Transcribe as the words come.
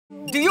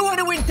Do you want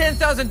to win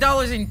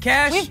 $10,000 in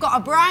cash? We've got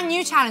a brand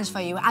new challenge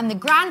for you, and the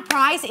grand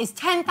prize is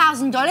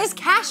 $10,000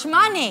 cash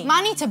money.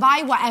 Money to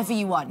buy whatever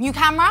you want. New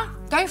camera?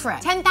 Go for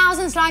it.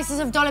 10,000 slices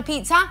of dollar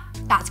pizza?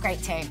 That's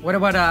great too. What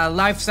about a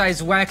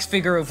life-size wax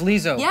figure of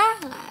Lizzo?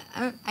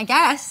 Yeah, I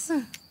guess.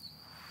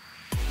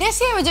 This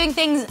year we're doing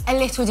things a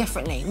little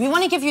differently. We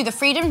want to give you the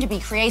freedom to be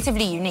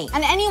creatively unique.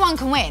 And anyone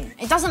can win.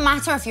 It doesn't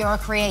matter if you're a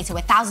creator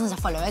with thousands of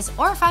followers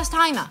or a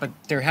first-timer. But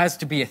there has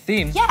to be a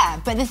theme. Yeah,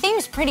 but the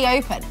theme's pretty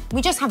open.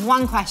 We just have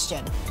one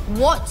question.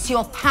 What's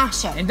your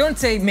passion? And don't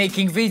say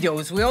making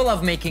videos. We all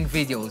love making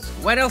videos.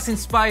 What else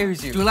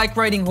inspires you? Do you like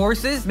riding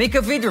horses? Make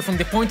a video from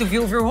the point of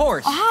view of your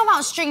horse. Or how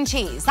about string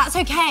cheese? That's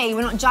okay,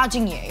 we're not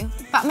judging you.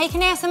 But make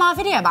an ASMR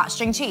video about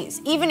string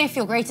cheese, even if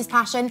your greatest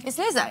passion is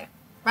Lizzo,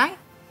 right?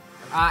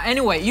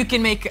 Anyway, you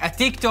can make a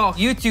TikTok,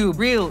 YouTube,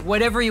 Reel,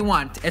 whatever you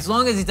want, as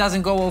long as it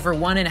doesn't go over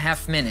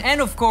 1.5 minutes.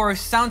 And of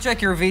course, soundtrack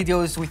your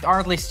videos with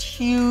Artlist's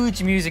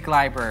huge music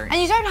library.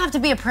 And you don't have to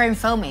be a pro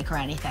filmmaker or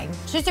anything.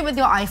 Shoot it with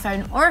your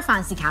iPhone or a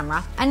fancy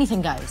camera,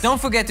 anything goes. Don't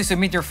forget to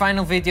submit your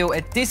final video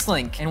at this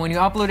link. And when you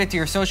upload it to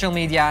your social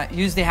media,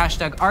 use the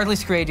hashtag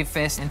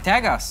ArtlistCreativeFest and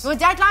tag us. Your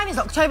deadline is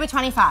October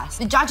 21st.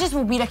 The judges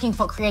will be looking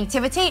for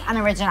creativity and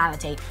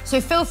originality,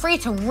 so feel free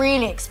to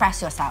really express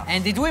yourself.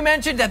 And did we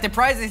mention that the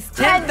prize is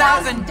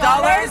 $10,000 and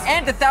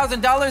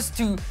 $1,000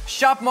 to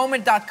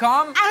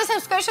shopmoment.com? And a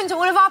subscription to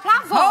all of our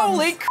platforms.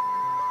 Holy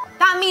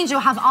That means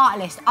you'll have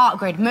Artlist,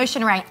 Artgrid,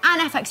 Motion Array,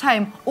 and FX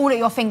Home all at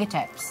your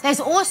fingertips. There's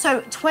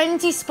also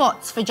 20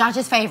 spots for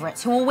judges'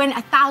 favourites who will win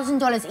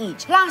 $1,000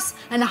 each, plus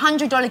an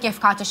 $100 gift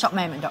card to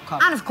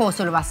shopmoment.com. And of course,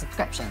 all of our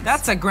subscriptions.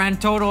 That's a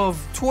grand total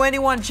of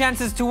 21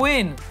 chances to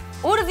win.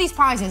 All of these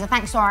prizes are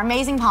thanks to our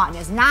amazing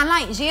partners,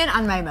 Nanlite, Zhiyun,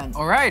 and Moment.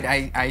 All right,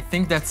 I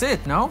think that's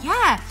it, no?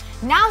 Yeah.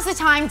 Now's the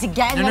time to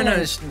get in the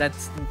loop. No,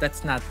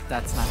 that's not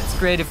it. It's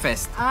Creative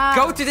Fest.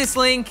 Go to this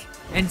link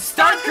and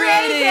start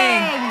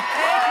creating!